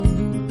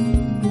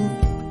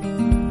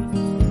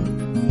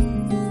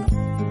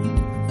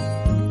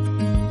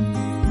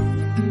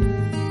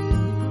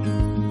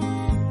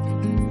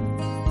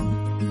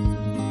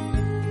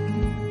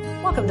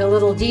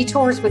Little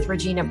Detours with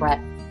Regina Brett,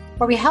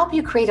 where we help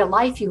you create a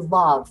life you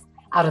love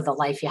out of the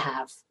life you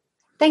have.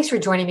 Thanks for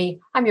joining me.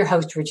 I'm your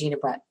host, Regina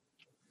Brett.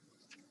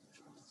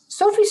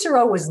 Sophie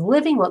Sureau was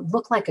living what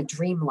looked like a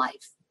dream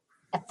life.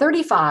 At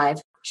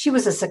 35, she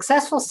was a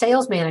successful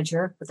sales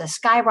manager with a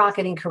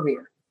skyrocketing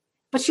career,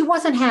 but she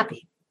wasn't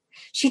happy.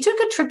 She took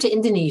a trip to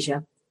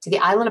Indonesia, to the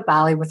island of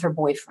Bali, with her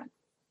boyfriend.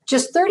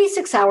 Just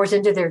 36 hours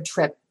into their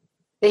trip,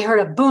 they heard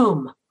a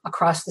boom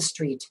across the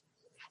street.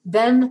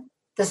 Then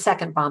the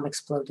second bomb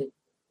exploded.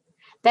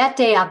 That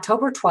day,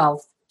 October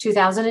 12th,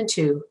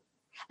 2002,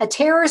 a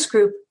terrorist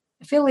group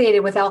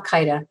affiliated with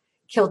Al-Qaeda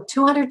killed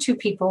 202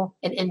 people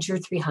and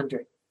injured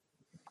 300.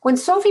 When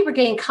Sophie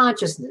regained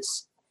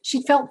consciousness,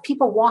 she felt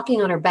people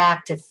walking on her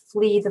back to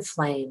flee the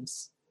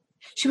flames.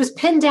 She was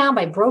pinned down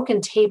by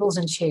broken tables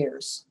and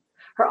chairs.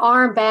 Her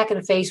arm, back,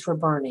 and face were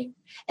burning.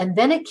 And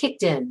then it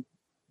kicked in,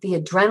 the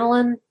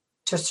adrenaline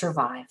to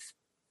survive.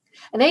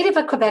 A native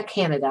of Quebec,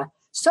 Canada,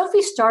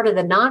 Sophie started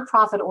a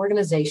nonprofit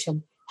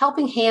organization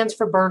helping Hands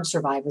for Burn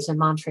survivors in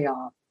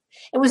Montreal.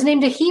 It was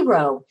named a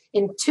hero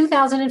in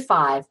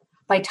 2005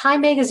 by Time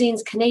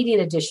Magazine's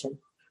Canadian edition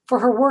for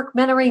her work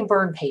mentoring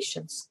burn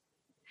patients.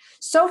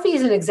 Sophie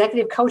is an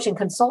executive coach and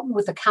consultant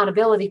with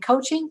Accountability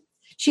Coaching.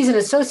 She's an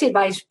associate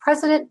vice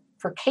president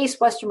for Case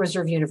Western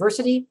Reserve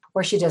University,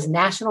 where she does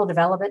national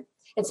development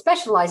and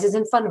specializes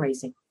in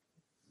fundraising.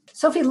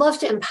 Sophie loves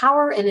to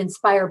empower and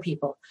inspire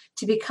people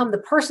to become the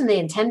person they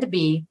intend to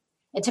be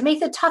and to make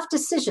the tough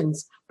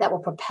decisions that will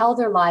propel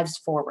their lives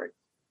forward.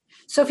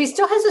 Sophie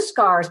still has the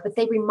scars, but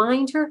they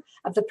remind her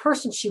of the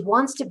person she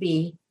wants to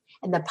be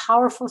and the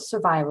powerful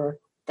survivor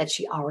that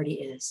she already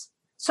is.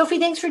 Sophie,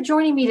 thanks for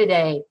joining me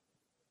today.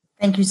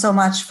 Thank you so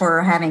much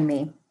for having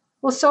me.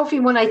 Well, Sophie,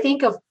 when I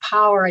think of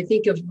power, I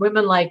think of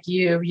women like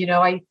you.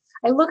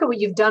 I look at what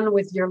you've done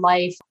with your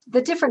life,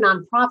 the different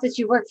nonprofits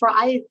you work for.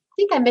 I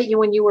think I met you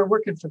when you were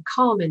working for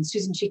Komen,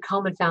 Susan G.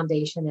 Komen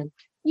Foundation, and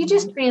you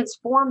just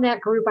transformed that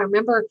group. I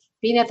remember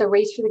being at the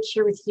Race for the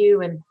Cure with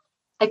you, and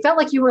I felt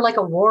like you were like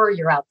a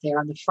warrior out there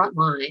on the front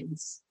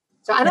lines.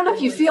 So I don't know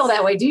if you feel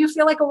that way. Do you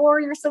feel like a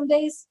warrior some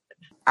days?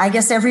 I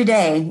guess every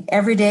day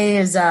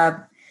is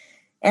a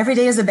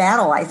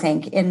battle, I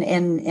think,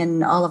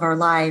 in all of our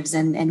lives.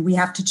 And we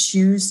have to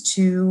choose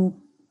to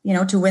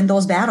win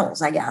those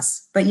battles, I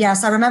guess. But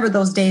yes, I remember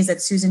those days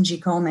at Susan G.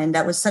 Komen.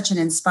 That was such an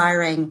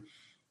inspiring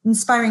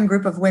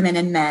group of women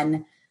and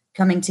men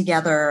coming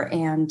together.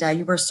 And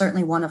you were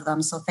certainly one of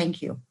them. So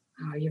thank you.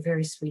 Oh, you're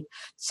very sweet.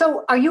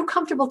 So are you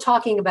comfortable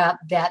talking about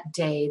that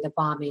day, the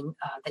bombing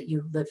that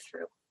you lived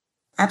through?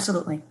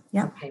 Absolutely.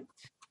 Yeah. Okay.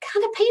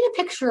 Kind of paint a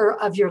picture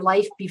of your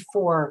life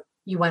before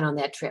you went on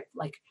that trip.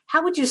 Like,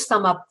 how would you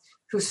sum up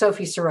who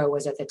Sophie Sureau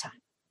was at the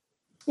time?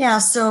 Yeah.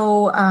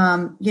 So,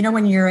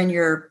 when you're in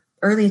your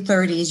early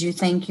 30s, you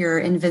think you're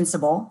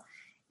invincible.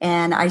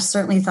 And I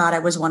certainly thought I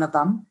was one of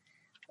them.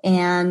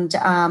 And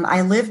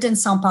I lived in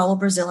Sao Paulo,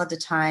 Brazil at the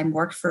time,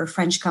 worked for a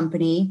French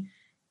company.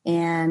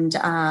 And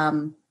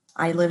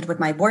I lived with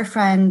my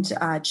boyfriend,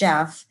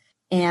 Jeff.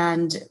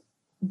 And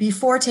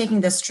before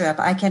taking this trip,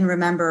 I can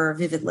remember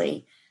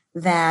vividly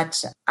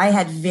that I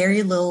had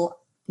very little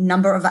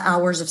number of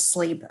hours of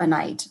sleep a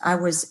night. I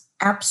was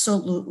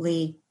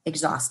absolutely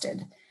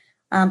exhausted,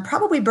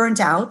 probably burnt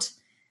out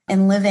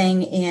and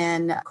living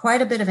in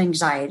quite a bit of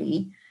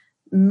anxiety,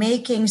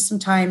 making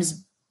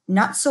sometimes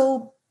not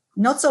so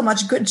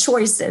much good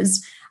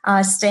choices,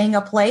 staying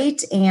up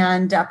late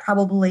and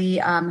probably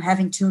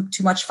having too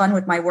much fun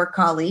with my work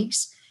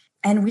colleagues.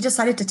 And we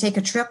decided to take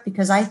a trip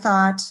because I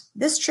thought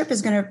this trip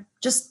is going to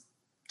just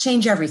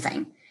change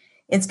everything.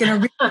 It's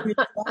going to really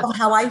resolve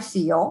how I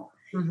feel.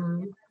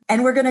 Mm-hmm.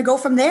 And we're going to go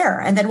from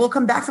there. And then we'll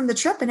come back from the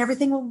trip and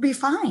everything will be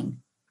fine.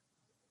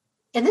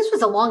 And this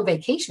was a long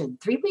vacation.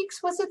 3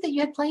 weeks, was it, that you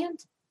had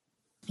planned?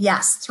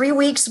 Yes. 3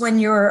 weeks when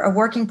you're a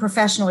working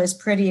professional is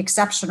pretty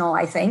exceptional,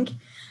 I think.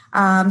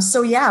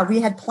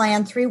 We had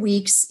planned 3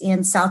 weeks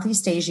in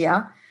Southeast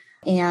Asia.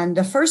 And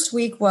the first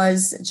week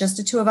was just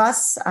the two of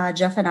us,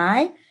 Jeff and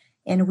I.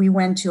 And we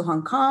went to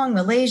Hong Kong,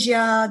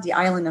 Malaysia, the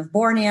island of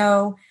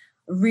Borneo.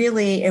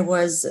 Really, it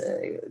was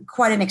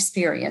quite an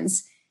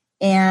experience.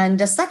 And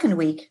the second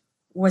week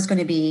was going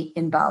to be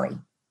in Bali.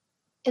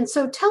 And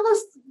so tell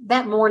us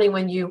that morning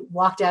when you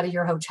walked out of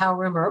your hotel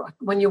room or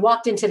when you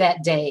walked into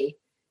that day,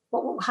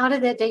 how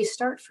did that day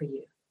start for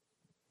you?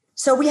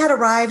 So we had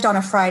arrived on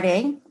a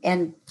Friday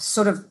and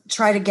sort of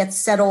try to get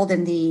settled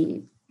in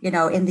the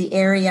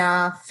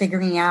area,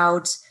 figuring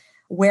out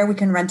where we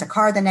can rent a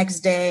car the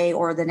next day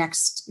or the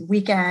next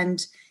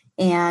weekend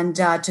and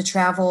to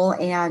travel.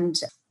 And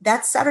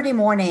that Saturday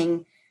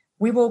morning,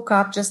 we woke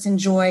up, just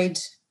enjoyed,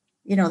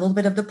 a little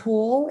bit of the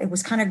pool. It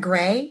was kind of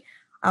gray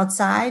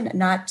outside,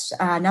 not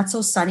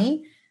so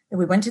sunny. And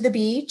we went to the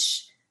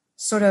beach,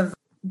 sort of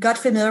got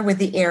familiar with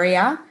the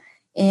area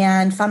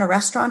and found a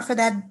restaurant for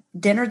that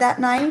dinner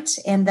that night.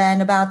 And then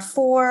about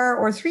 4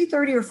 or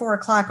 3:30 or 4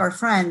 o'clock, our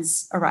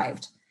friends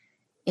arrived.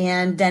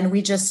 And then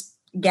we just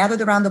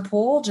gathered around the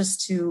pool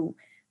just to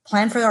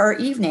plan for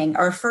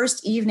our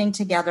first evening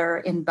together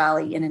in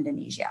Bali in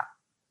Indonesia.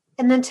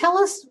 And then tell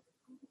us,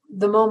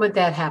 the moment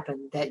that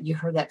happened, that you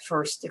heard that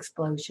first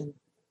explosion?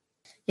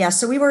 Yeah,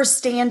 so we were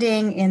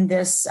standing in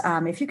this,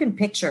 if you can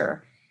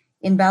picture,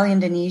 in Bali,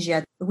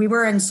 Indonesia, we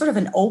were in sort of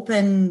an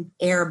open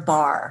air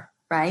bar,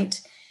 right?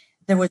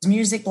 There was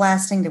music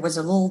blasting, there was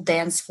a little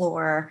dance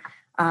floor.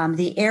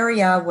 The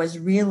area was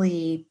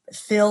really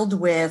filled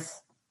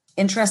with,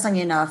 interestingly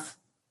enough,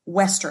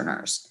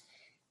 Westerners.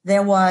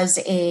 There was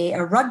a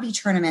rugby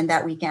tournament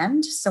that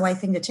weekend. So I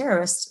think the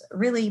terrorists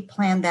really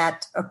planned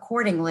that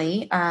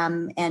accordingly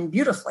and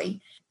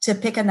beautifully to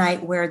pick a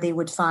night where they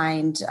would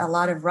find a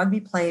lot of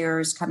rugby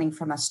players coming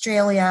from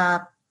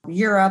Australia,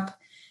 Europe,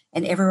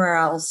 and everywhere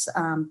else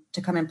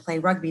to come and play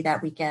rugby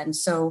that weekend.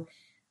 So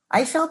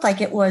I felt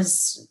like I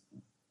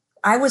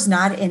was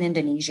not in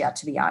Indonesia,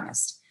 to be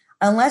honest,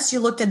 unless you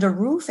looked at the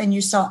roof and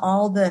you saw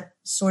all the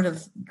sort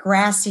of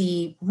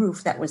grassy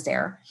roof that was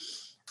there.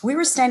 We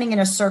were standing in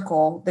a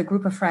circle, the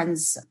group of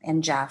friends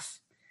and Jeff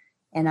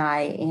and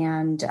I,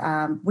 and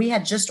we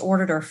had just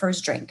ordered our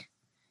first drink.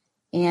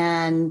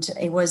 And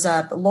it was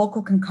a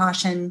local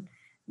concoction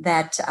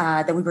that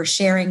we were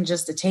sharing,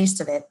 just the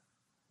taste of it.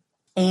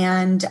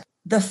 And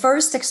the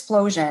first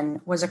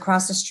explosion was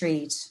across the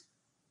street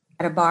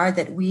at a bar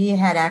that we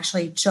had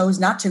actually chose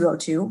not to go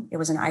to. It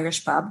was an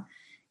Irish pub.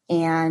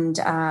 And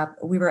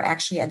we were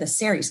actually at the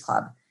Ceres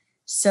Club.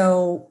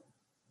 So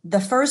the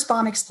first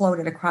bomb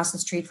exploded across the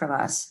street from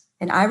us.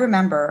 And I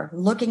remember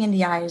looking in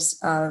the eyes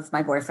of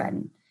my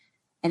boyfriend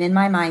and in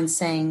my mind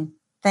saying,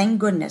 thank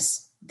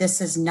goodness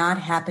this is not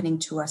happening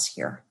to us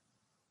here.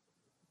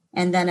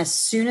 And then as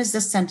soon as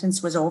this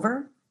sentence was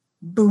over,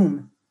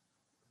 boom,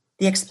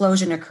 the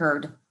explosion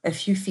occurred a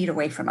few feet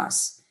away from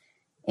us.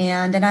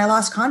 And then I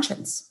lost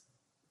conscience.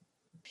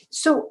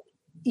 So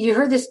you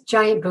heard this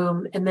giant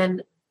boom, and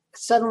then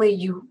suddenly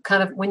you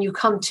kind of, when you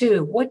come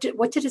to, what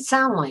did it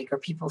sound like? Are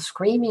people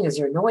screaming? Is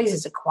there noise?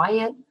 Is it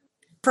quiet?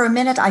 For a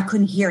minute, I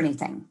couldn't hear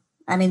anything.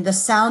 I mean, the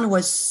sound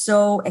was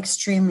so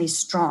extremely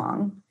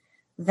strong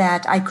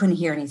that I couldn't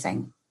hear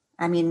anything.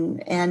 I mean,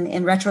 and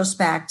in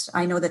retrospect,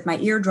 I know that my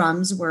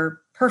eardrums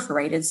were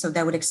perforated, so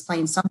that would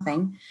explain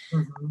something.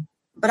 Mm-hmm.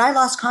 But I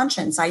lost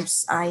conscience.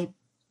 I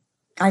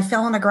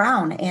fell on the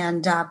ground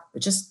and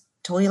just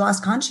totally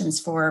lost conscience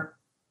for,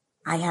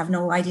 I have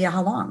no idea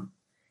how long.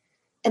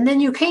 And then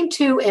you came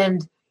to,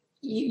 and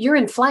you're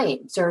in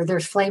flames, or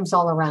there's flames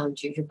all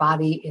around you. Your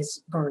body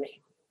is burning.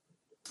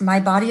 My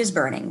body is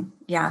burning,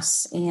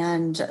 yes.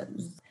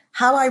 And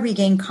how I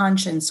regained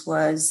conscience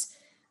was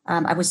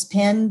I was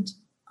pinned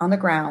on the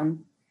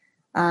ground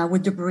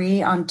with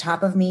debris on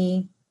top of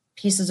me,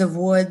 pieces of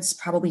woods,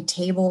 probably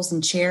tables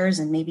and chairs,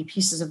 and maybe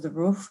pieces of the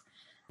roof.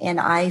 And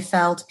I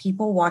felt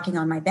people walking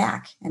on my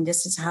back. And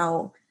this is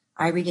how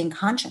I regained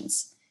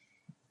conscience.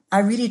 I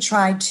really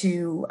tried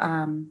to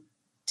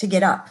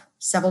get up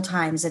several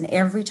times. And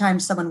every time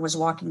someone was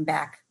walking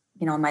back,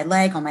 on my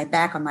leg, on my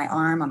back, on my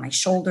arm, on my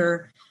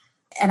shoulder,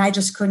 and I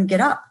just couldn't get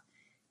up.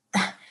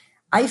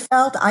 I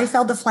felt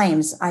the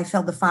flames. I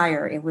felt the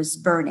fire. It was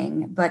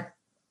burning. But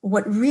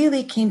what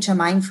really came to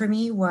mind for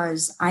me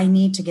was I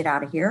need to get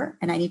out of here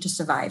and I need to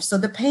survive. So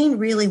the pain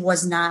really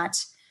was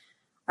not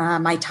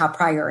my top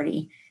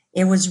priority.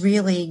 It was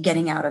really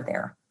getting out of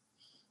there.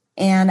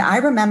 And I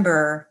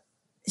remember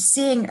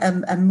seeing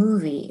a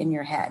movie in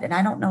your head. And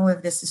I don't know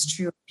if this is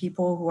true of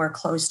people who are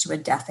close to a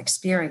death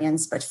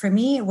experience, but for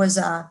me, it was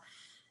a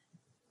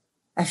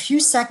few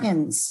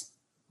seconds,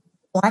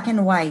 black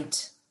and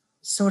white,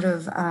 sort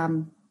of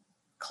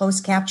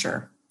close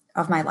capture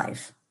of my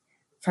life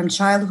from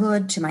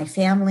childhood to my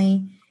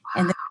family.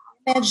 And the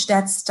image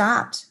that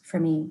stopped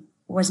for me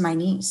was my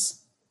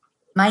niece.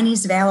 My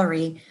niece,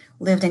 Valerie,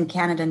 lived in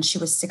Canada and she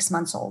was 6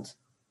 months old.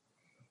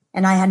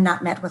 And I had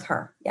not met with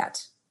her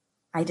yet.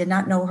 I did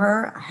not know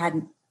her. I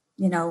had,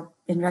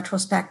 in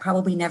retrospect,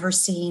 probably never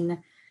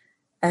seen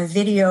a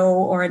video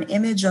or an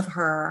image of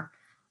her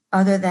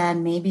other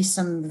than maybe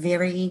some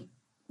very,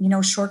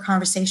 short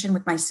conversation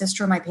with my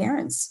sister or my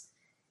parents.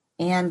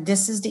 And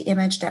this is the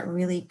image that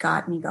really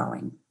got me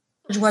going.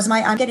 Which was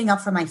I'm getting up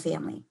for my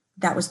family.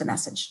 That was the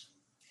message.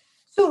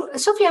 So,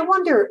 Sophie, I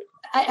wonder,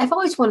 I've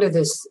always wondered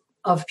this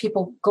of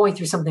people going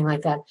through something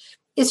like that.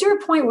 Is there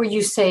a point where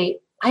you say,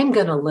 I'm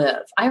going to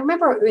live? I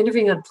remember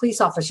interviewing a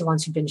police officer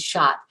once who'd been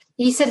shot.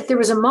 He said if there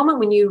was a moment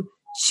when you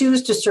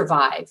choose to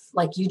survive,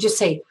 like you just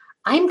say,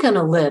 I'm going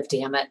to live,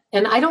 damn it.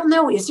 And I don't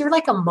know, is there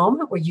like a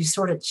moment where you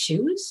sort of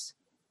choose?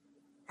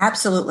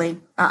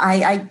 Absolutely.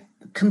 I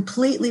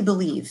completely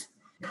believe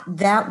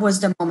that was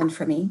the moment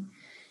for me.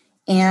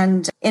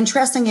 And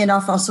interestingly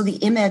enough, also the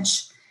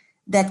image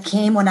that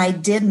came when I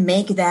did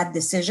make that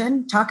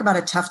decision, talk about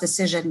a tough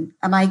decision.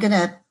 Am I going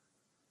to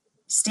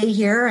stay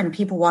here and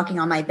people walking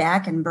on my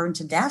back and burn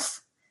to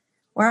death?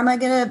 Or am I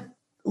going to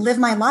live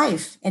my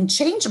life and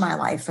change my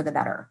life for the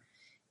better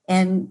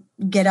and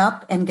get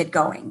up and get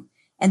going?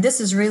 And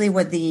this is really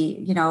what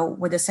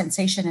the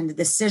sensation and the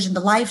decision, the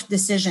life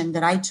decision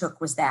that I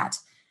took was that.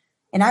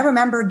 And I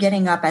remember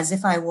getting up as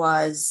if I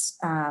was,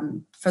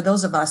 for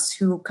those of us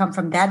who come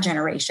from that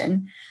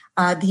generation,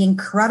 the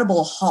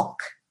Incredible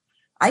Hulk.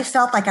 I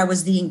felt like I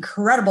was the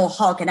Incredible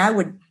Hulk, and I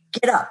would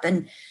get up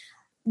and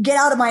get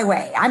out of my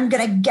way. I'm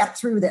going to get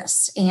through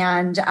this,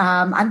 and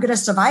I'm going to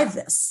survive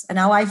this. And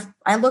now I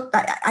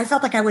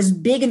felt like I was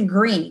big and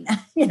green,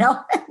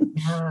 Yeah.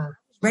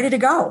 ready to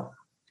go.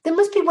 That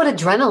must be what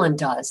adrenaline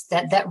does.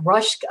 That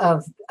rush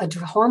of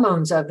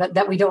hormones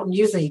that we don't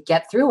usually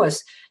get through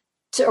us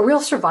to a real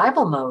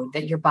survival mode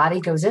that your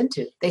body goes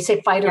into. They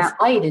say fight or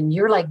flight, and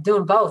you're like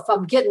doing both.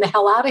 I'm getting the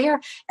hell out of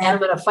here, and I'm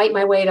going to fight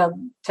my way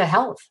to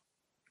health.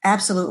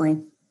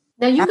 Absolutely.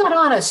 Now you got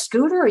on a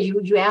scooter, or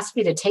you asked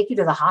me to take you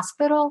to the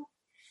hospital?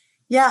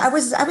 Yeah, I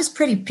was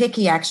pretty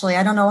picky, actually.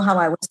 I don't know how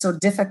I was so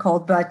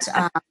difficult, but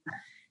I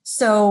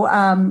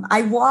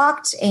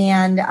walked,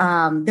 and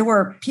there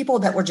were people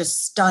that were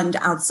just stunned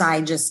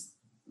outside, just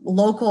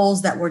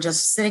locals that were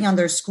just sitting on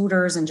their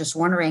scooters and just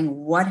wondering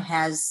what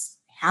has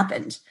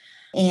happened.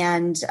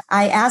 And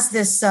I asked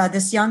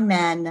this young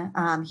man,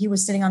 he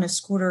was sitting on a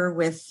scooter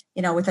with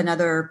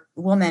another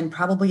woman,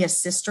 probably a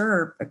sister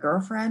or a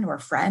girlfriend or a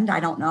friend, I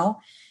don't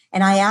know.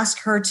 And I asked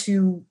her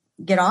to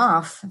get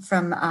off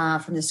from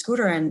the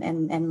scooter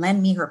and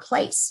lend me her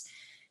place.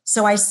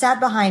 So I sat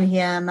behind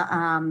him,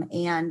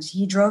 and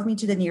he drove me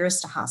to the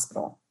nearest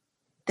hospital.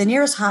 The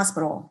nearest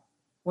hospital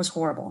was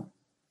horrible.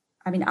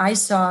 I mean, I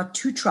saw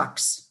 2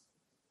 trucks,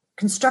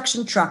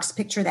 construction trucks,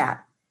 picture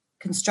that,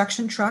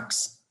 construction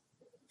trucks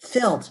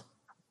filled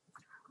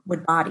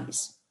with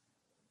bodies.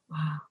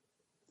 Wow.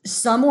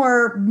 Some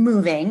were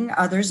moving,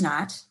 others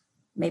not,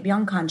 maybe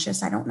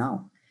unconscious, I don't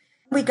know.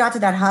 We got to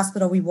that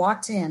hospital, we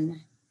walked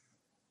in,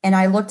 and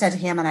I looked at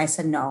him and I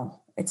said,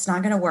 no, it's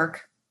not going to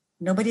work.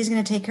 Nobody's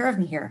going to take care of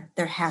me here.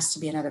 There has to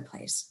be another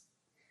place.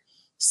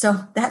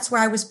 So that's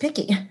where I was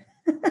picky.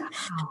 I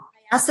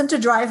asked him to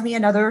drive me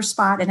another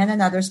spot and then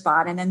another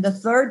spot. And then the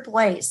third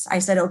place, I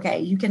said, okay,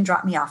 you can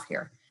drop me off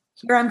here.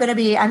 Here I'm going to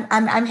be,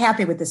 I'm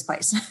happy with this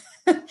place.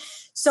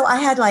 So I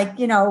had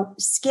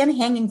skin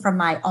hanging from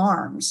my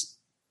arms.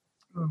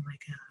 Oh my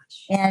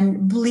gosh.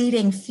 And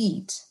bleeding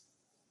feet.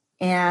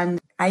 And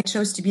I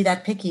chose to be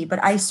that picky,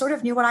 but I sort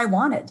of knew what I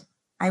wanted.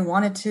 I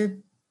wanted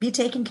to be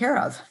taken care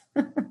of.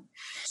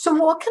 So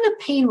what kind of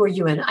pain were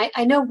you in?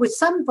 I know with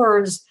some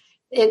burns,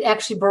 it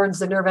actually burns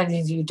the nerve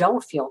endings. You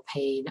don't feel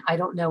pain. I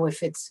don't know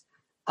if it's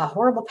a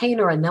horrible pain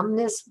or a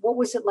numbness. What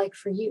was it like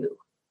for you?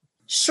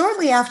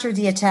 Shortly after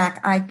the attack,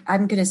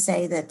 I'm going to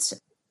say that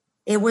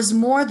it was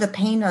more the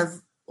pain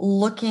of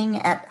looking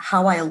at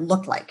how I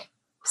looked like,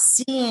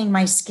 seeing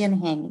my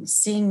skin hanging,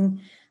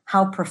 seeing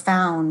how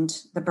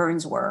profound the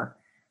burns were.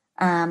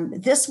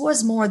 This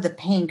was more the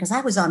pain because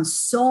I was on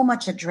so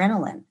much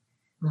adrenaline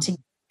to get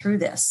through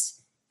this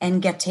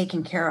and get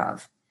taken care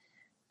of,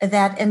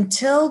 that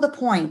until the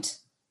point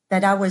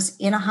that I was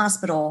in a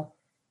hospital,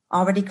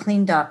 already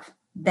cleaned up,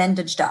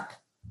 bandaged up,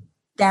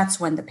 that's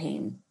when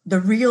the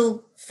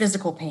real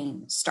physical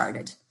pain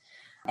started.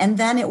 And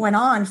then it went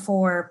on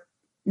for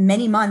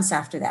many months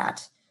after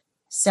that,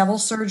 several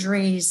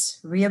surgeries,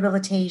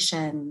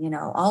 rehabilitation,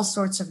 all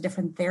sorts of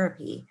different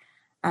therapy.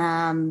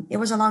 It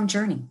was a long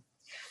journey.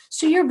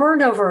 So you're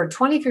burned over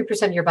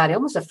 23% of your body,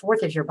 almost a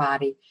fourth of your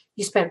body.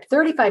 You spent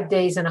 35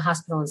 days in a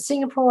hospital in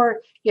Singapore.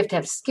 You have to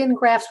have skin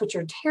grafts, which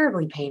are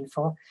terribly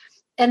painful.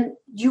 And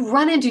you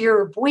run into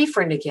your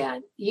boyfriend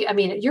again.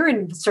 You're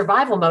in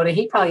survival mode, and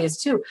he probably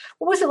is too.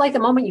 What was it like the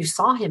moment you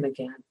saw him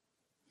again?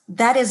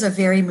 That is a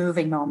very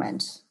moving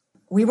moment.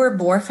 We were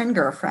boyfriend,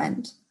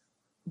 girlfriend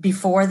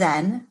before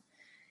then.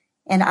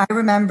 And I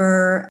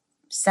remember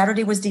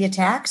Saturday was the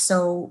attack.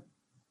 So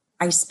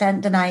I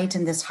spent the night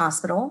in this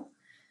hospital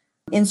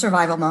in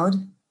survival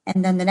mode.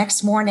 And then the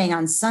next morning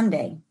on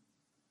Sunday,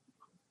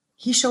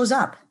 he shows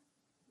up.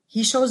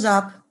 He shows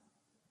up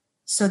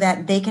so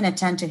that they can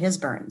attend to his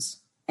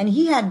burns. And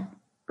he had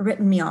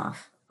written me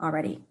off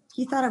already.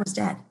 He thought I was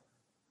dead.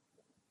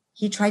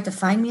 He tried to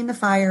find me in the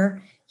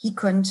fire. He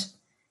couldn't.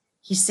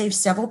 He saved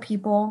several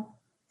people,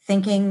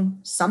 thinking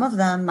some of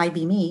them might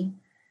be me.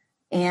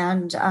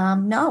 And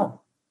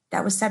no,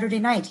 that was Saturday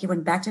night. He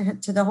went back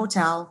to the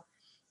hotel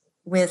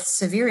with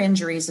severe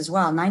injuries as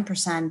well.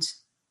 9%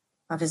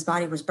 of his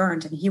body was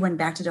burned. And he went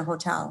back to the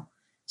hotel,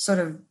 sort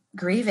of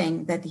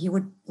grieving that he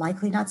would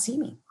likely not see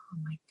me. Oh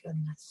my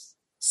goodness.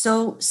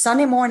 So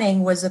Sunday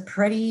morning was a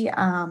pretty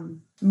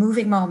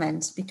moving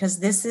moment, because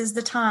this is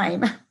the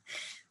time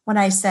when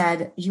I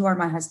said, you are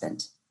my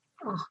husband.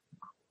 Oh.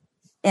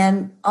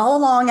 And all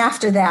along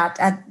after that,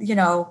 at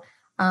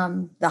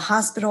the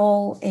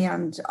hospital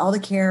and all the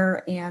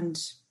care, and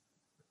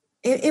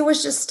it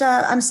was just,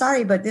 I'm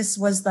sorry, but this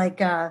was like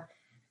an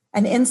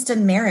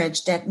instant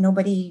marriage that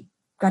nobody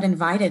got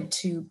invited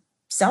to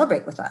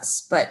celebrate with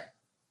us. But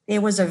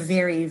it was a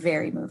very,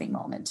 very moving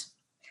moment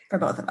for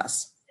both of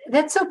us.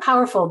 That's so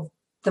powerful.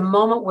 The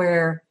moment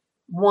where,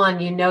 one,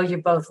 you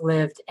both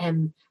lived,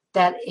 and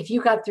that if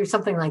you got through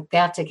something like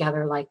that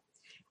together, like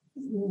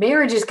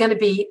marriage is going to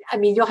be,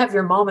 you'll have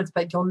your moments,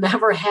 but you'll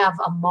never have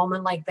a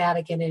moment like that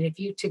again. And if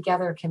you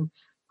together can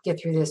get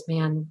through this,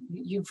 man,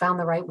 you found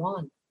the right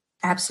one.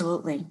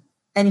 Absolutely.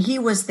 And he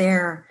was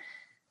there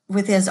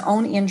with his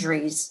own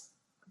injuries,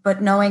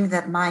 but knowing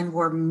that mine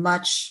were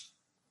much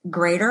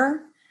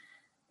greater.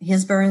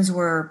 His burns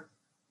were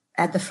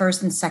at the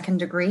 1st and 2nd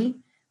degree.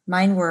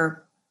 Mine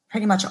were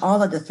pretty much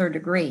all of the third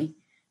degree.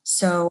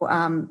 So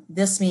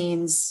this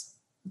means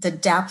the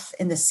depth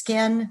in the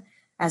skin,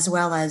 as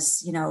well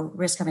as,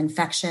 risk of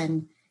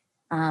infection.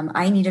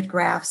 I needed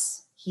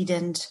grafts. He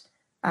didn't.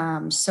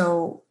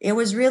 So it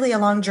was really a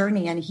long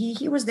journey, and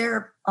he was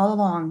there all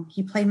along.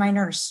 He played my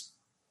nurse.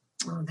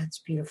 Oh, that's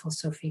beautiful,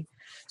 Sophie.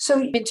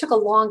 So it took a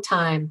long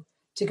time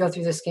to go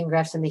through the skin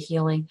grafts and the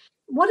healing.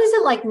 What is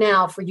it like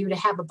now for you to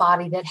have a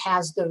body that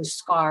has those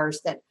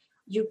scars that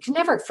you can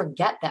never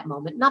forget that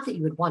moment? Not that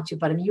you would want to,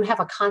 but I mean, you have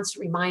a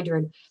constant reminder.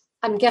 And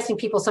I'm guessing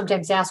people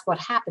sometimes ask what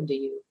happened to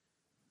you.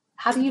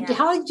 How do you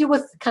deal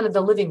with kind of the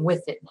living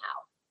with it now?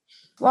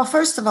 Well,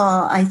 first of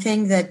all, I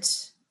think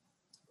that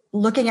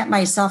looking at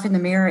myself in the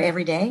mirror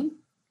every day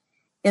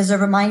is a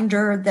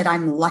reminder that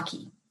I'm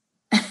lucky,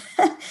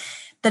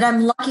 that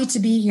I'm lucky to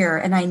be here,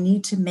 and I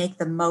need to make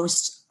the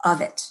most of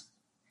it.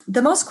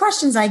 The most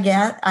questions I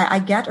get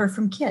are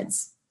from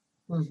kids.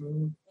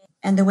 Mm-hmm.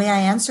 And the way I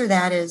answer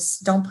that is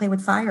don't play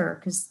with fire,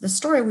 because the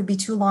story would be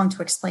too long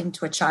to explain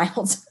to a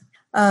child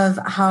of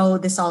how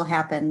this all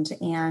happened.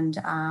 And,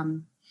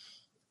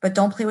 but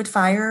don't play with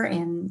fire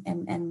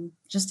and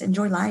just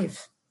enjoy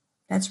life.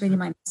 That's really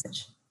my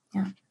message.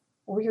 Yeah.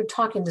 We were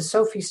talking to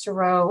Sophie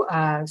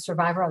Sureau,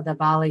 survivor of the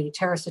Bali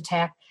terrorist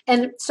attack.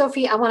 And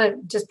Sophie, I want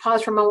to just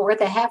pause for a moment. We're at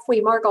the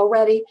halfway mark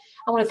already.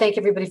 I want to thank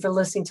everybody for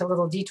listening to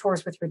Little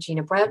Detours with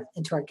Regina Brett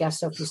and to our guest,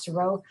 Sophie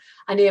Sureau.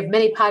 I know you have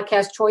many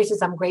podcast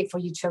choices. I'm grateful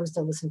you chose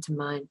to listen to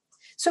mine.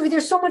 Sophie,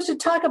 there's so much to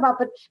talk about,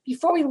 but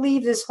before we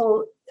leave this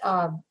whole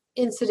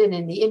incident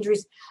and the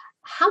injuries,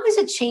 how has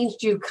it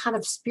changed you kind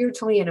of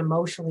spiritually and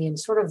emotionally and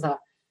sort of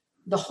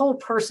the whole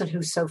person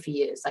who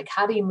Sophie is? Like,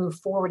 how do you move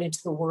forward into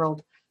the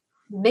world,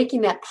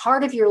 making that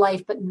part of your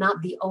life, but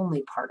not the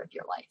only part of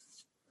your life?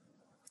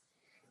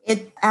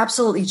 It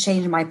absolutely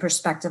changed my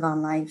perspective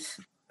on life,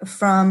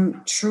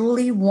 from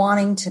truly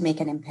wanting to make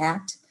an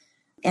impact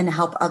and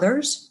help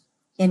others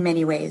in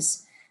many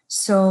ways.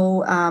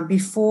 So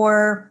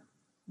before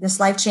this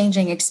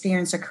life-changing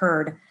experience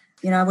occurred,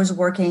 I was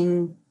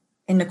working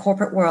in the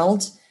corporate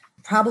world,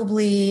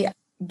 probably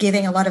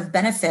giving a lot of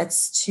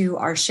benefits to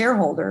our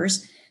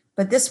shareholders,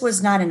 but this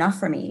was not enough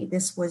for me.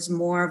 This was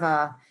more of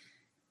a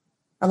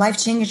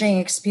life-changing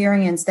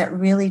experience that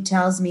really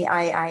tells me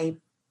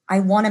I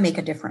want to make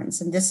a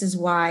difference. And this is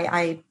why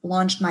I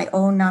launched my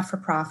own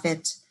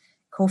not-for-profit,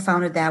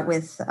 co-founded that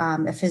with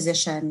a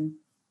physician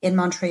in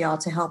Montreal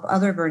to help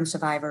other burn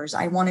survivors.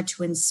 I wanted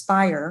to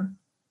inspire.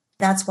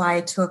 That's why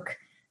I took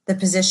the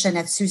position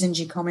at Susan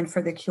G. Komen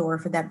for the Cure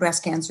for that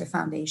breast cancer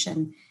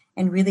foundation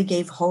and really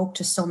gave hope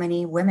to so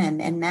many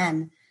women and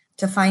men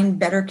to find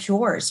better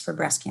cures for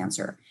breast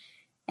cancer.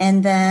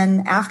 And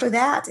then after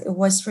that, it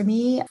was for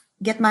me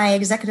get my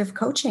executive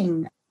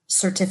coaching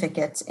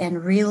certificate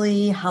and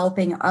really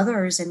helping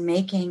others in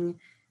making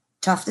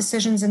tough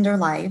decisions in their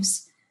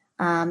lives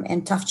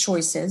and tough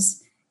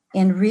choices,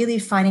 and really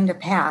finding the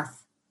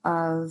path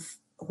of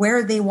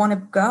where they want to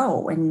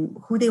go and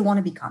who they want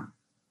to become.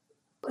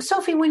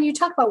 Sophie, when you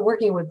talk about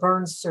working with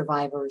burn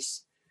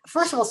survivors,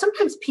 first of all,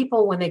 sometimes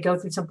people, when they go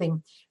through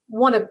something,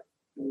 want to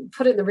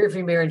put it in the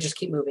rearview mirror and just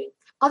keep moving.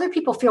 Other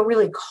people feel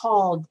really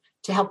called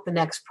to help the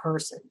next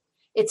person.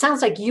 It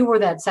sounds like you were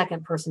that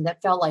second person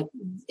that felt like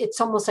it's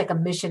almost like a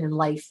mission in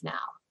life now.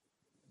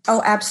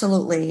 Oh,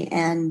 absolutely.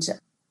 And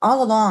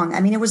all along,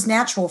 it was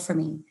natural for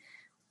me.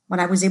 When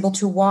I was able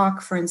to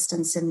walk, for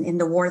instance, in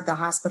the ward at the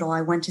hospital,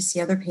 I went to see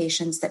other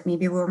patients that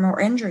maybe were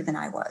more injured than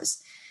I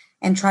was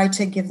and tried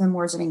to give them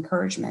words of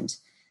encouragement.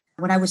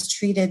 When I was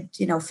treated,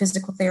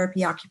 physical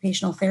therapy,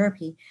 occupational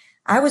therapy,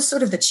 I was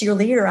sort of the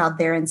cheerleader out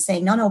there and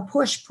saying, no,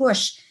 push,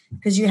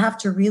 because you have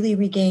to really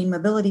regain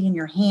mobility in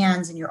your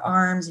hands and your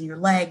arms and your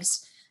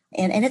legs.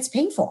 And it's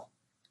painful.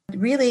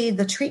 Really,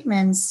 the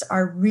treatments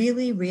are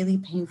really, really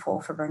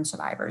painful for burn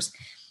survivors.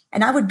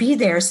 And I would be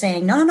there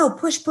saying, no,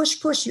 push.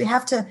 You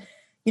have to,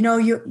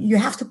 you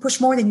have to push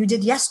more than you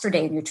did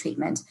yesterday in your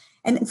treatment.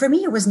 And for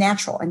me, it was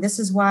natural. And this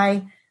is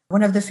why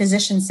one of the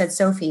physicians said,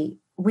 Sophie,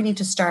 we need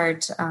to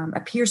start a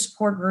peer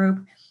support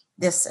group,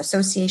 this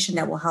association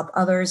that will help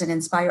others and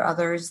inspire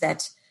others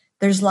that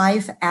there's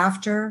life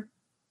after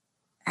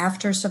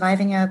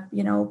surviving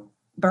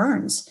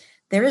burns.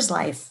 There is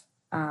life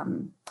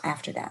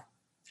after that.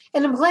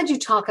 And I'm glad you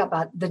talk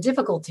about the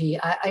difficulty.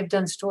 I've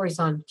done stories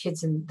on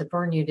kids in the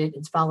burn unit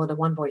and followed a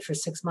one boy for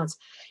 6 months.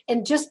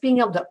 And just being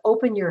able to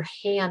open your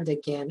hand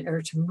again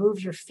or to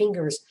move your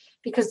fingers,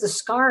 because the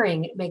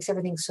scarring makes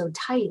everything so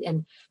tight.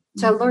 And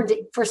to learn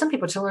to, for some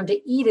people, to learn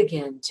to eat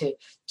again, to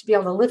be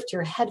able to lift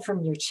your head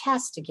from your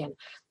chest again.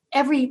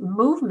 Every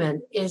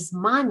movement is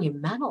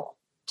monumental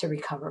to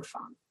recover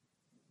from.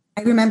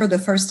 I remember the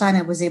first time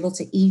I was able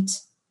to eat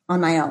on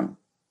my own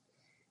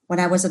when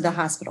I was at the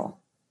hospital.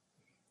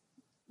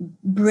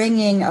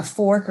 Bringing a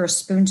fork or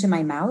spoon to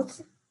my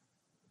mouth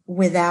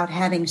without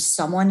having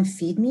someone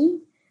feed me,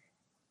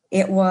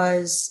 it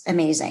was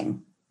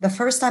amazing. The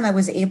first time I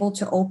was able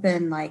to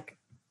open like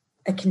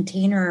a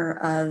container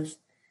of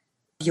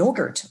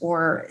yogurt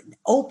or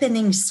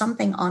opening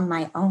something on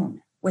my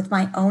own with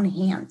my own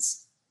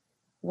hands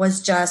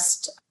was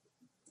just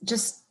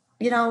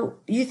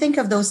you think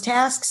of those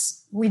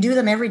tasks, we do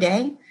them every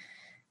day,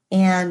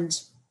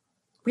 and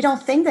we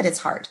don't think that it's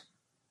hard.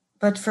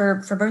 But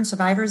for burn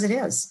survivors, it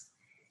is.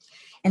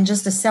 And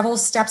just the several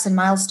steps and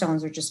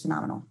milestones are just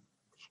phenomenal.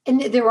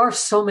 And there are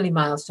so many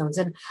milestones.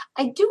 And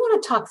I do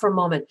want to talk for a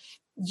moment.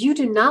 You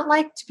do not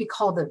like to be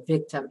called a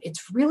victim.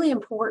 It's really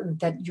important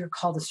that you're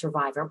called a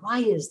survivor. Why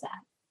is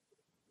that?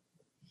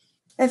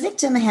 A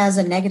victim has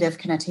a negative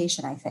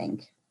connotation, I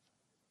think.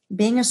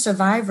 Being a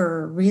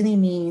survivor really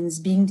means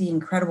being the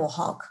Incredible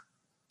Hulk,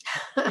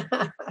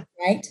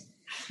 right?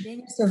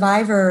 Being a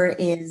survivor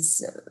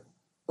is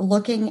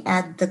looking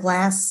at the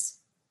glass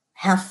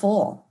half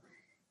full.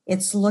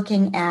 It's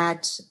looking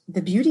at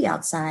the beauty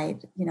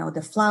outside,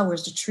 the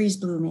flowers, the trees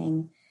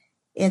blooming.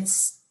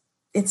 It's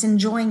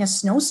enjoying a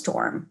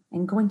snowstorm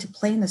and going to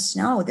play in the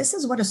snow. This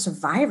is what a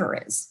survivor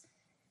is.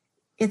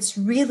 It's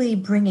really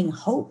bringing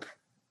hope,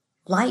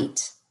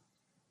 light.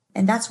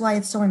 And that's why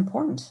it's so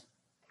important.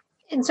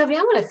 And Sophie,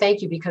 I want to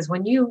thank you, because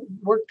when you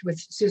worked with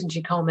Susan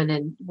G. Komen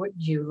and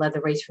you led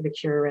the Race for the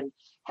Cure, and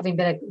having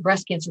been a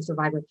breast cancer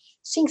survivor,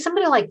 seeing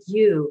somebody like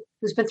you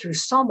who's been through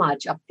so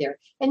much up there,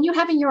 and you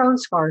having your own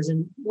scars,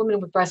 and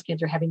women with breast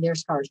cancer having their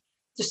scars,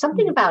 there's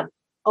something about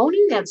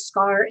owning that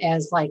scar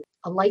as like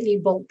a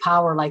lightning bolt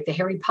power, like the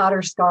Harry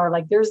Potter scar.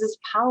 Like there's this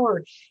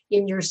power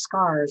in your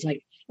scars.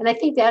 And I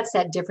think that's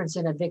that difference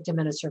in a victim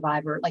and a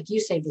survivor. Like you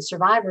say, the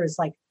survivor is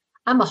like,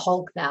 I'm a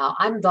Hulk now.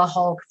 I'm the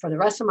Hulk for the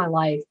rest of my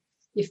life.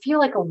 You feel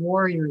like a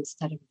warrior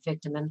instead of a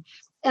victim.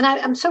 And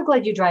I'm so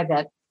glad you drive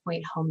that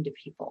point home to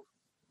people.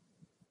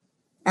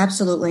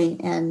 Absolutely.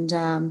 And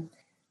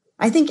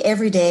I think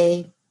every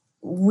day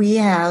we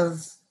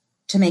have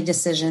to make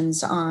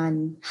decisions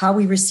on how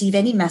we receive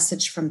any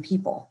message from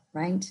people,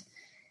 right?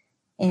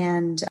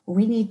 And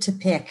we need to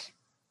pick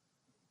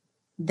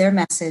their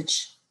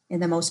message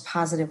in the most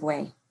positive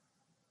way.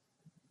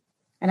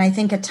 And I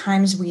think at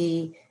times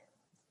we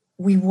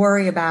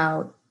worry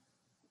about,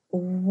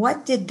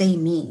 what did they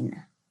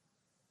mean?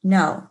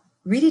 No,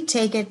 really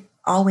take it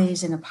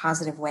always in a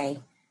positive way.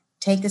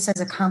 Take this as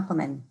a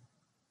compliment.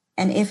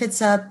 And if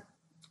it's a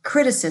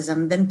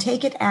criticism, then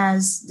take it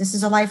as, this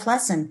is a life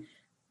lesson.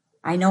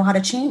 I know how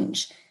to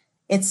change.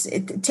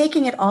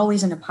 Taking it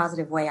always in a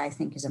positive way, I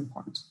think, is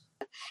important.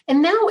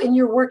 And now in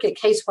your work at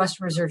Case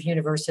Western Reserve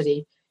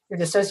University, you're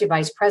the associate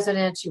vice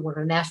president, you work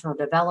on national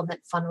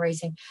development,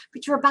 fundraising,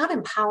 but you're about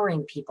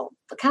empowering people,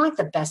 kind of like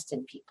the best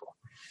in people.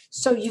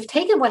 So you've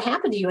taken what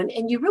happened to you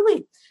and you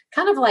really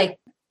kind of like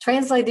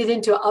translated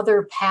into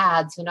other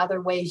paths and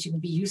other ways you can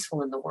be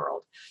useful in the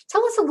world.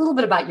 Tell us a little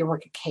bit about your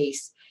work at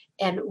Case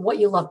and what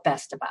you love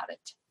best about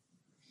it.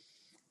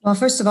 Well,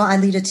 first of all, I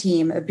lead a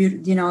team,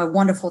 a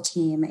wonderful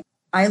team.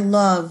 I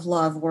love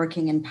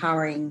working,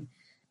 empowering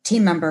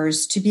team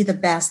members to be the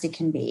best they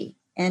can be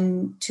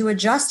and to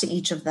adjust to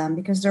each of them,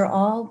 because they're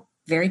all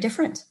very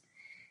different.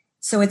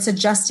 So it's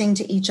adjusting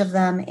to each of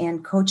them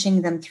and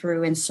coaching them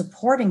through and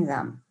supporting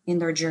them in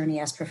their journey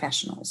as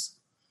professionals.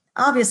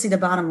 Obviously, the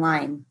bottom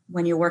line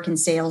when you work in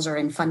sales or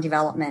in fund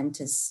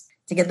development is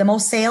to get the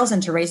most sales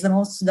and to raise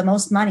the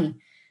most money.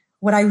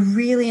 What I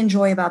really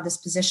enjoy about this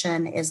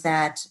position is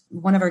that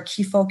one of our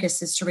key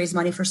focus is to raise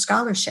money for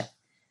scholarship,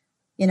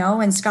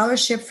 and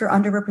scholarship for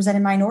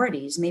underrepresented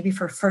minorities, maybe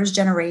for first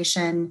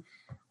generation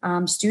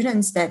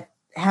students that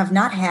have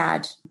not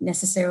had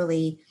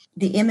necessarily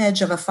the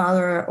image of a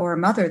father or a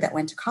mother that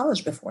went to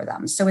college before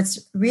them. So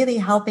it's really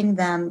helping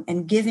them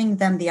and giving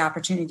them the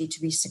opportunity to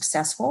be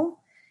successful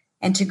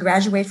and to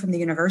graduate from the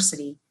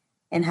university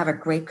and have a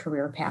great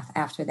career path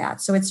after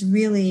that. So it's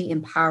really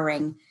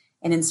empowering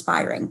and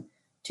inspiring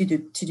to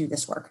do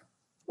this work.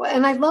 Well,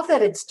 and I love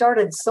that it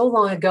started so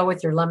long ago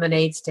with your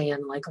lemonade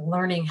stand, like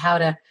learning how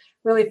to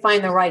really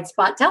find the right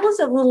spot. Tell us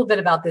a little bit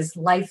about this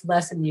life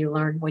lesson you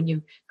learned when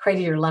you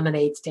created your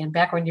lemonade stand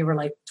back when you were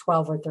like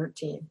 12 or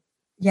 13.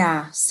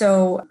 Yeah.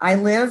 So I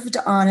lived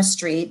on a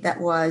street that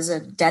was a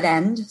dead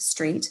end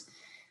street.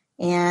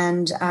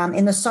 And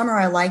in the summer,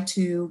 I like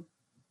to,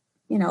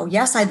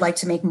 yes, I'd like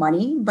to make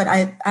money, but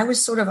I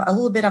was sort of a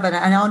little bit of an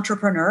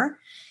entrepreneur.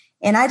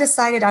 And I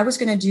decided I was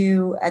going to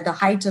do, at the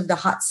height of the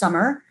hot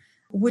summer,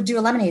 would do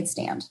a lemonade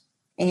stand.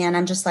 And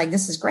I'm just like,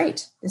 this is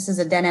great. This is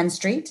a dead end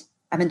street.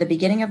 I'm in the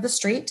beginning of the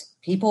street.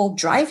 People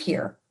drive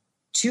here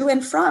to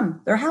and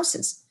from their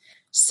houses.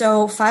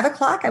 So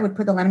 5:00, I would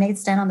put the lemonade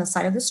stand on the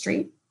side of the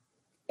street,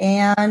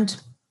 and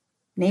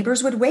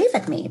neighbors would wave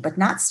at me, but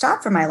not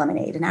stop for my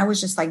lemonade. And I was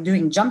just like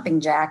doing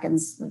jumping jack and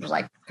was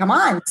like, come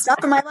on,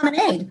 stop for my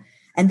lemonade.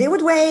 And they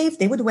would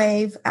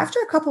wave. After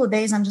a couple of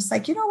days, I'm just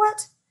like, you know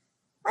what?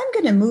 I'm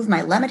going to move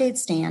my lemonade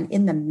stand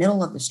in the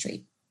middle of the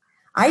street.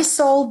 I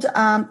sold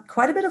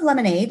quite a bit of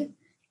lemonade.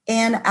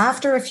 And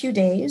after a few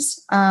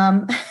days,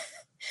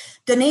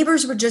 the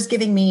neighbors were just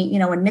giving me,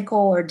 a nickel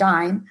or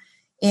dime.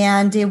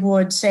 And they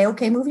would say,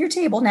 okay, move your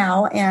table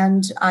now.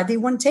 And they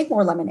wouldn't take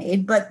more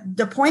lemonade. But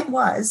the point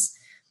was,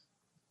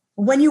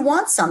 when you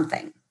want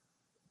something,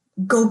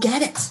 go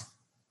get it.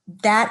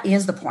 That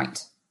is the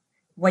point.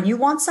 When you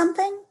want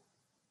something,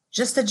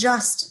 just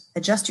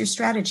adjust your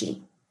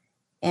strategy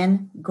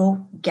and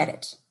go get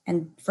it.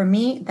 And for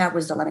me, that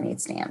was the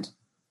lemonade stand.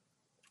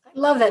 I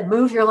love that.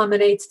 Move your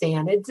lemonade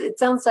stand. It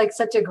sounds like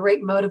such a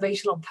great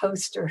motivational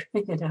poster,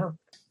 you know.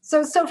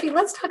 So, Sophie,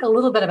 let's talk a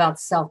little bit about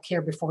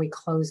self-care before we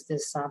close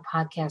this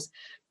podcast,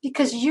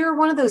 because you're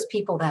one of those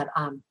people that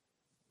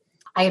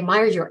I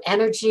admire your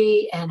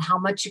energy and how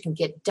much you can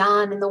get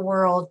done in the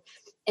world.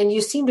 And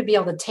you seem to be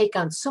able to take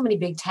on so many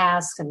big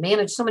tasks and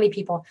manage so many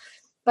people.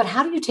 But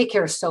how do you take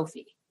care of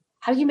Sophie?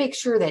 How do you make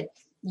sure that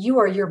you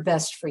are your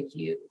best for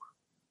you?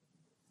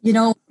 You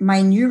know,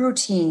 my new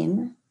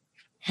routine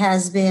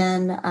has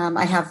been,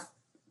 I have,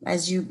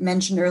 as you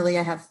mentioned earlier,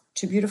 I have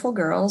two beautiful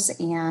girls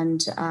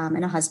and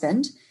a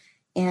husband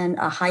and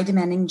a high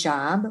demanding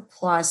job,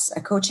 plus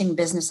a coaching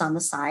business on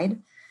the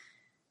side.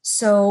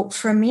 So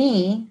for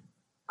me,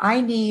 I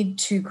need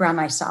to ground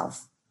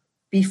myself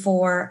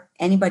before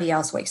anybody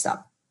else wakes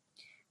up.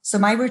 So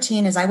my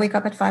routine is I wake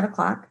up at 5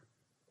 o'clock.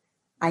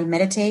 I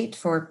meditate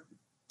for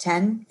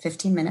 10,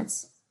 15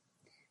 minutes.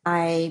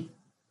 I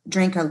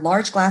drink a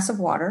large glass of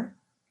water,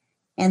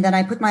 and then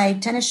I put my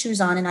tennis shoes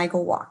on and I go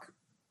walk.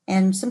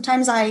 And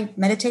sometimes I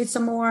meditate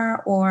some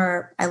more,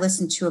 or I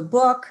listen to a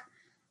book.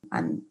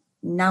 I'm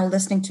now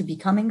listening to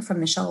Becoming from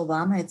Michelle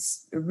Obama.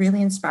 It's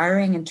really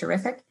inspiring and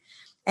terrific.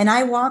 And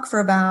I walk for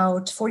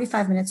about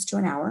 45 minutes to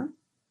an hour.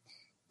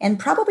 And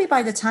probably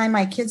by the time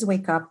my kids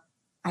wake up,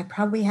 I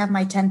probably have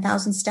my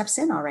 10,000 steps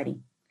in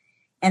already.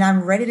 And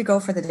I'm ready to go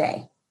for the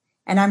day.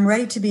 And I'm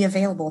ready to be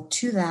available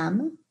to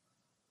them,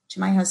 to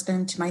my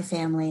husband, to my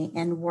family,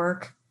 and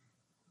work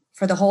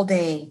for the whole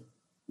day,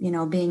 you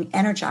know, being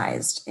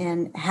energized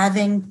and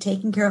having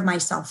taken care of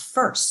myself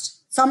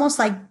first. It's almost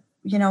like,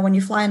 you know, when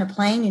you fly on a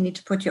plane, you need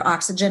to put your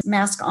oxygen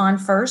mask on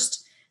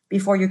first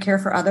before you care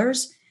for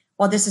others.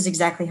 Well, this is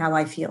exactly how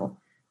I feel,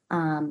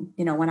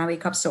 you know, when I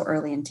wake up so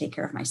early and take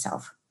care of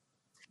myself.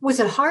 Was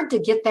it hard to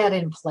get that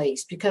in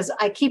place? Because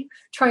I keep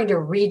trying to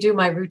redo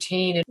my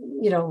routine and,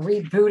 you know,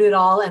 reboot it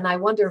all. And I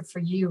wonder for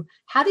you,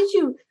 how did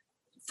you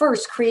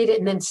first create it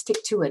and then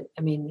stick to it?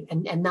 I mean,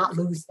 and not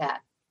lose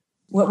that.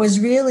 What was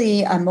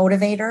really a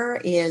motivator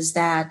is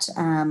that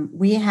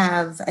we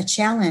have a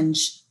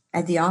challenge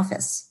at the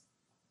office,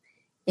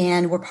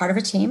 and we're part of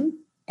a team,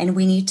 and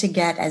we need to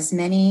get as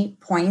many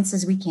points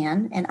as we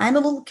can. And I'm a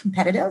little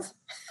competitive.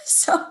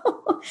 So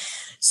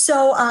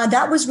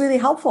that was really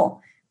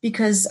helpful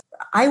because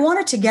I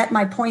wanted to get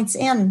my points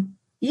in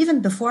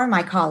even before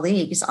my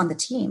colleagues on the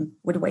team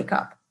would wake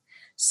up.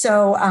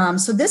 So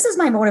this is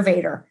my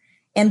motivator.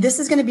 And this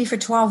is going to be for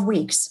 12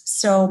 weeks.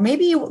 So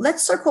maybe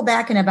let's circle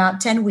back in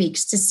about 10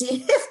 weeks to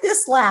see if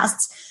this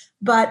lasts.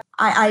 But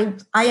I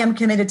am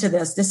committed to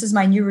this. This is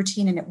my new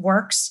routine and it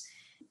works.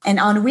 And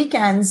on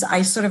weekends,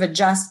 I sort of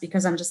adjust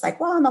because I'm just like,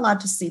 well, I'm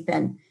allowed to sleep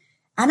in.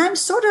 And I'm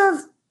sort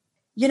of,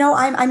 you know,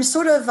 I'm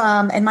sort of,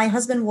 and my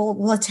husband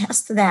will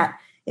attest to that.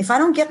 If I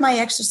don't get my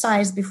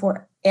exercise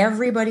before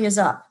everybody is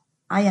up,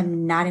 I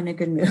am not in a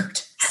good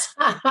mood.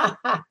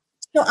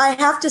 So I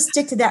have to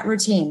stick to that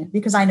routine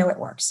because I know it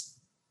works.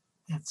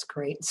 That's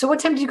great. So what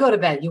time do you go to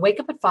bed? You wake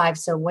up at 5.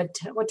 So what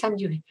time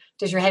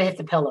does your head hit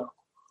the pillow?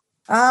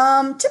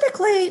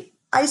 Typically,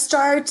 I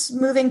start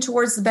moving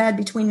towards the bed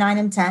between 9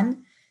 and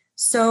 10.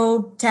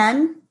 So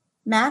 10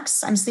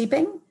 max, I'm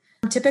sleeping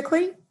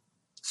typically.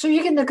 So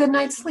you're getting a good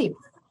night's sleep.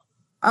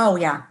 Oh,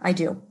 yeah, I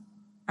do.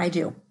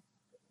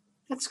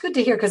 That's good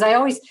to hear because I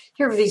always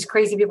hear of these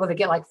crazy people that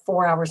get like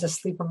 4 hours of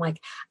sleep. I'm like,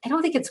 I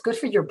don't think it's good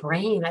for your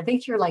brain. I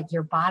think your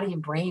body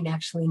and brain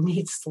actually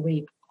needs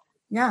sleep.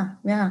 Yeah.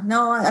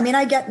 No, I mean,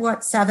 I get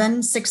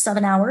 6,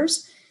 7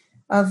 hours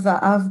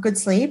of good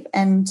sleep,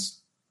 and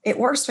it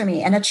works for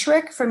me. And a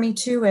trick for me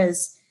too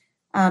is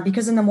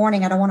because in the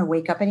morning I don't want to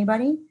wake up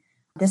anybody.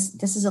 This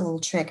is a little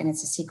trick, and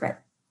it's a secret.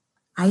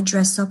 I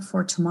dress up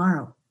for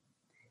tomorrow,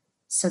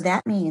 so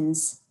that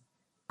means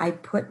I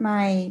put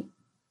my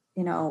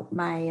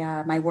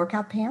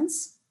workout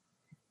pants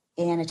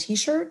and a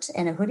t-shirt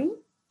and a hoodie,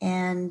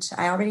 and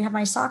I already have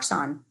my socks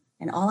on,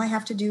 and all I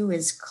have to do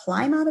is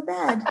climb out of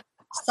bed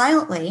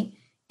silently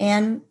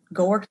and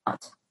go work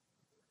out.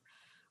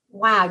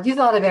 Wow, you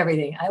thought of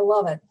everything. I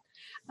love it.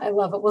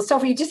 Well,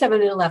 Sophie, you just have a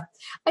minute left.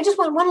 I just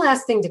want one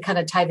last thing to kind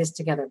of tie this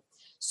together.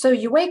 So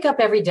you wake up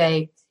every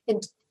day,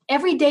 and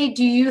every day,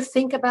 do you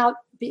think about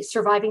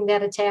surviving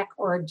that attack,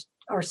 or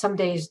some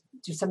days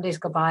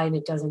go by and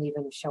it doesn't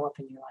even show up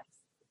in your life?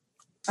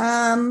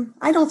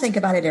 I don't think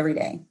about it every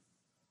day.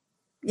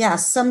 Yeah,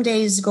 some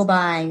days go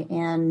by,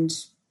 and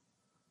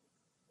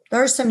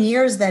there are some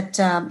years that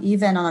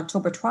even on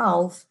October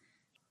 12th,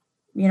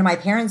 you know, my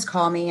parents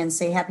call me and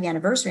say happy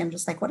anniversary. I'm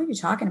just like, what are you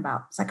talking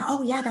about? It's like,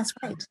 oh yeah, that's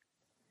right.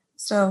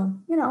 So,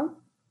 you know,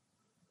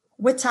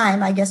 with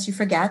time, I guess you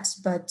forget,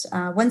 but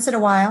once in a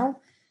while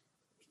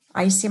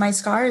I see my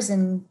scars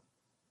and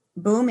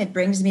boom, it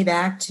brings me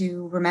back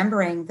to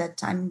remembering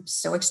that I'm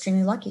so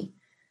extremely lucky.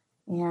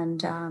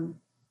 And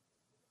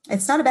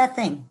it's not a bad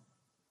thing.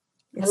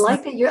 I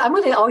like that. I'm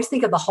going to always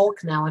think of the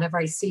Hulk now whenever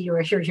I see you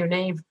or hear your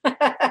name.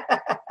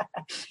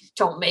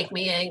 Don't make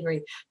me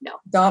angry. No.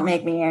 Don't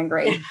make me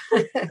angry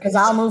because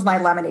I'll move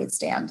my lemonade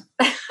stand.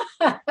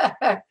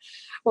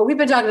 Well, we've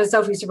been talking to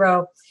Sophie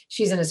Siroux.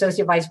 She's an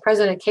associate vice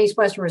president at Case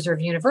Western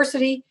Reserve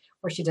University,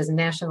 where she does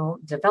national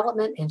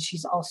development, and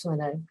she's also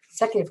an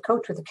executive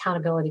coach with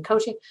Accountability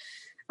Coaching.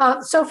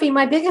 Sophie,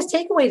 my biggest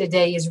takeaway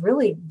today is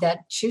really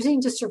that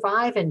choosing to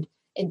survive and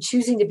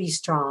choosing to be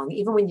strong,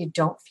 even when you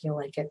don't feel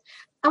like it.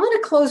 I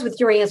want to close with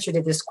your answer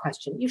to this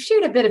question. You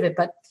shared a bit of it,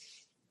 but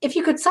if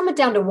you could sum it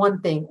down to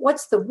one thing,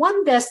 what's the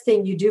one best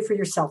thing you do for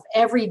yourself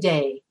every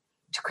day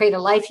to create a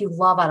life you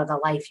love out of the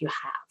life you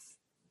have?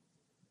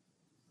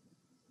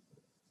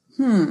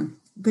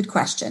 Good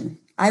question.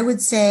 I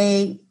would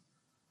say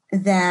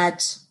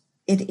that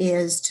it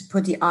is to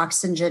put the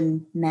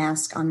oxygen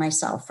mask on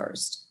myself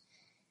first.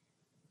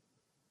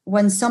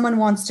 When someone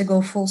wants to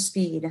go full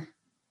speed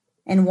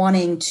and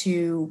wanting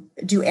to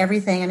do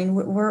everything, I mean,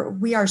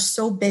 we are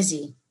so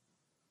busy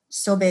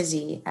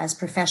as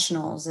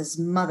professionals, as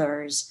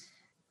mothers.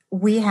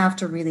 We have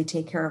to really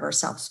take care of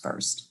ourselves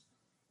first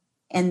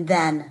and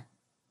then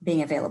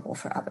being available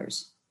for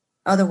others.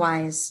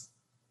 Otherwise,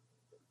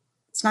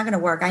 it's not going to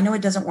work. I know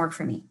it doesn't work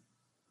for me.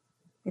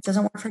 It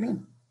doesn't work for me.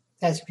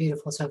 That's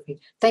beautiful, Sophie.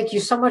 Thank you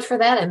so much for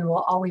that. And we'll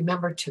all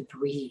remember to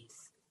breathe.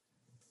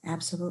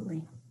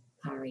 Absolutely.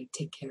 All right.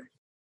 Take care.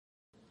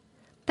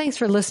 Thanks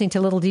for listening to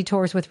Little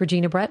Detours with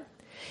Regina Brett.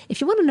 If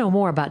you want to know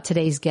more about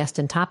today's guest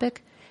and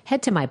topic,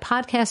 head to my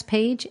podcast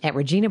page at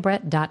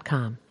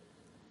reginabrett.com.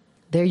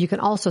 There you can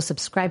also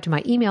subscribe to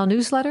my email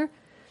newsletter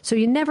so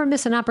you never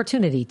miss an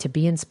opportunity to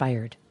be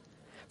inspired.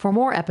 For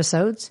more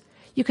episodes,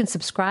 you can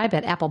subscribe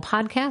at Apple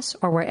Podcasts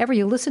or wherever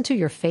you listen to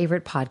your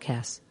favorite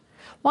podcasts.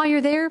 While you're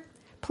there,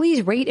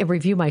 please rate and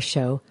review my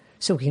show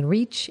so we can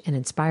reach and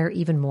inspire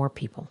even more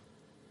people.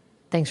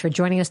 Thanks for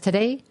joining us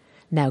today.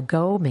 Now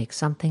go make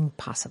something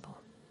possible.